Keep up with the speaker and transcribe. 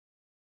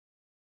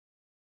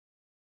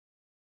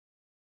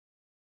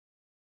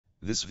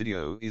This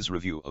video is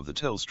review of the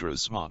Telstra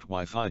Smart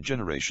WiFi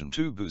Generation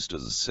 2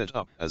 boosters set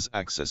up as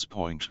access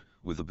point,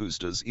 with the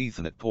booster's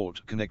Ethernet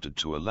port connected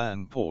to a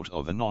LAN port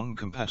of a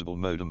non-compatible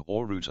modem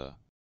or router.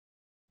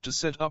 To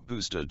set up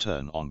booster,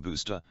 turn on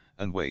booster,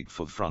 and wait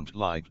for front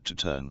light to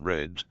turn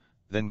red,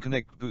 then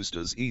connect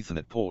booster's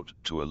Ethernet port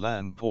to a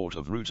LAN port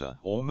of router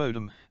or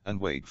modem, and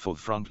wait for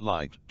front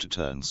light to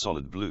turn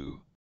solid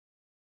blue.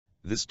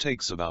 This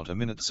takes about a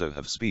minute, so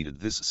have speeded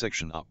this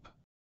section up.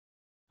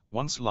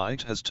 Once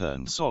light has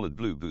turned solid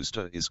blue,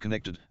 booster is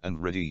connected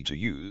and ready to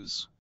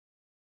use.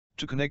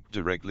 To connect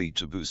directly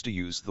to booster,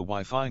 use the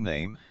Wi-Fi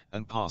name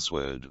and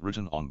password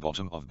written on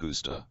bottom of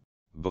booster.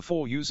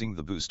 Before using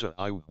the booster,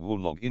 I will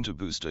log into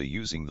booster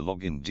using the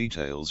login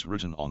details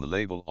written on the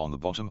label on the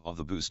bottom of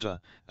the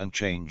booster, and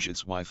change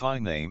its Wi-Fi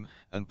name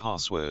and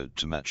password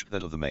to match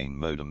that of the main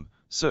modem,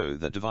 so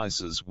that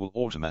devices will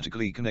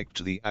automatically connect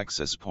to the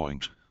access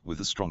point with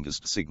the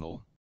strongest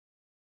signal.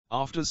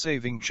 After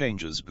saving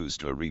changes,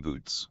 booster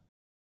reboots.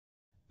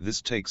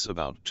 This takes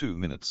about 2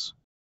 minutes.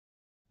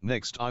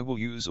 Next, I will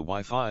use a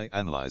Wi-Fi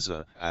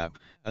Analyzer app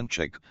and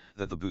check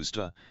that the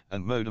booster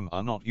and modem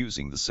are not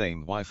using the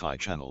same Wi-Fi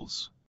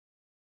channels.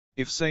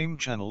 If same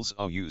channels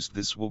are used,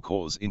 this will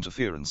cause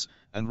interference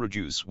and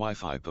reduce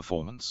Wi-Fi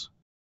performance.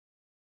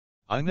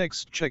 I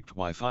next checked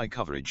Wi-Fi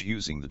coverage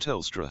using the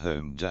Telstra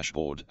Home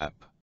Dashboard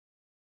app.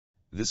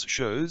 This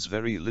shows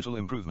very little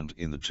improvement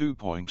in the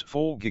 2.4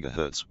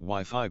 GHz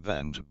Wi-Fi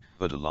band,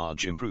 but a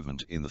large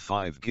improvement in the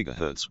 5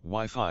 GHz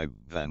Wi-Fi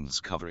band's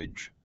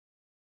coverage.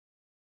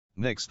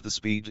 Next, the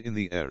speed in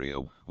the area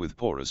with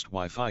poorest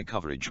Wi-Fi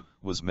coverage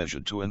was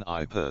measured to an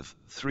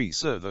IPERF3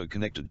 server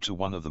connected to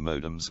one of the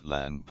modem's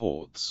LAN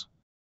ports.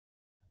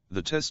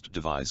 The test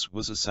device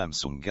was a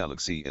Samsung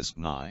Galaxy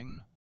S9.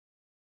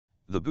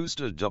 The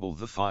booster doubled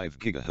the 5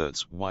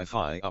 GHz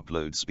Wi-Fi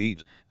upload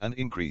speed and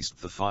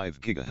increased the 5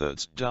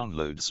 GHz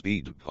download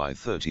speed by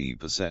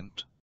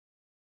 30%.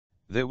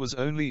 There was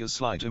only a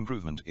slight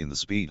improvement in the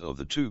speed of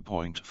the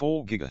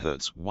 2.4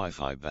 GHz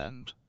Wi-Fi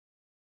band.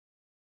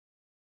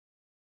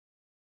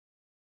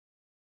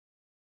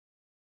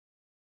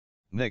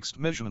 Next,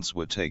 measurements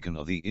were taken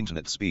of the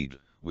internet speed,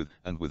 with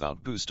and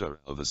without booster,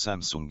 of a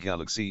Samsung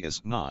Galaxy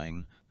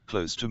S9,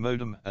 close to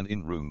modem and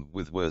in room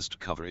with worst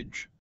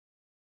coverage.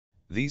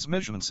 These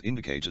measurements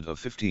indicated a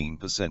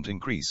 15%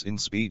 increase in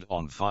speed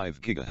on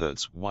 5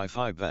 GHz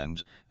Wi-Fi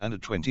band, and a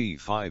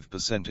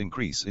 25%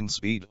 increase in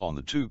speed on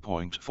the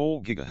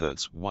 2.4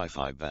 GHz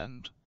Wi-Fi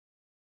band.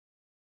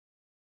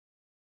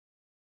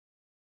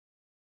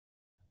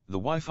 The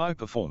Wi-Fi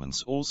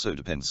performance also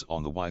depends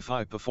on the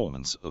Wi-Fi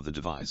performance of the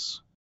device.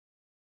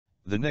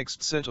 The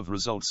next set of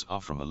results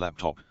are from a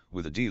laptop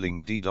with a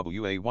D-Link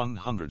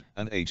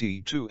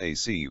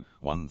DWA182AC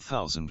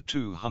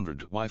 1200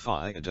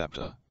 Wi-Fi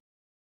adapter.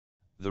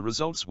 The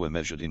results were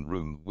measured in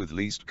room with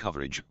least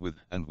coverage with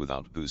and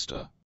without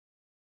booster.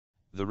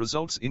 The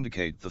results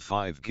indicate the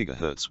 5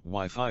 GHz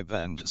Wi-Fi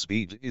band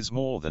speed is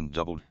more than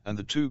doubled, and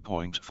the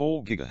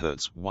 2.4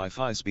 GHz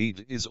Wi-Fi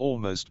speed is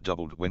almost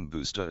doubled when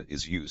booster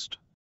is used.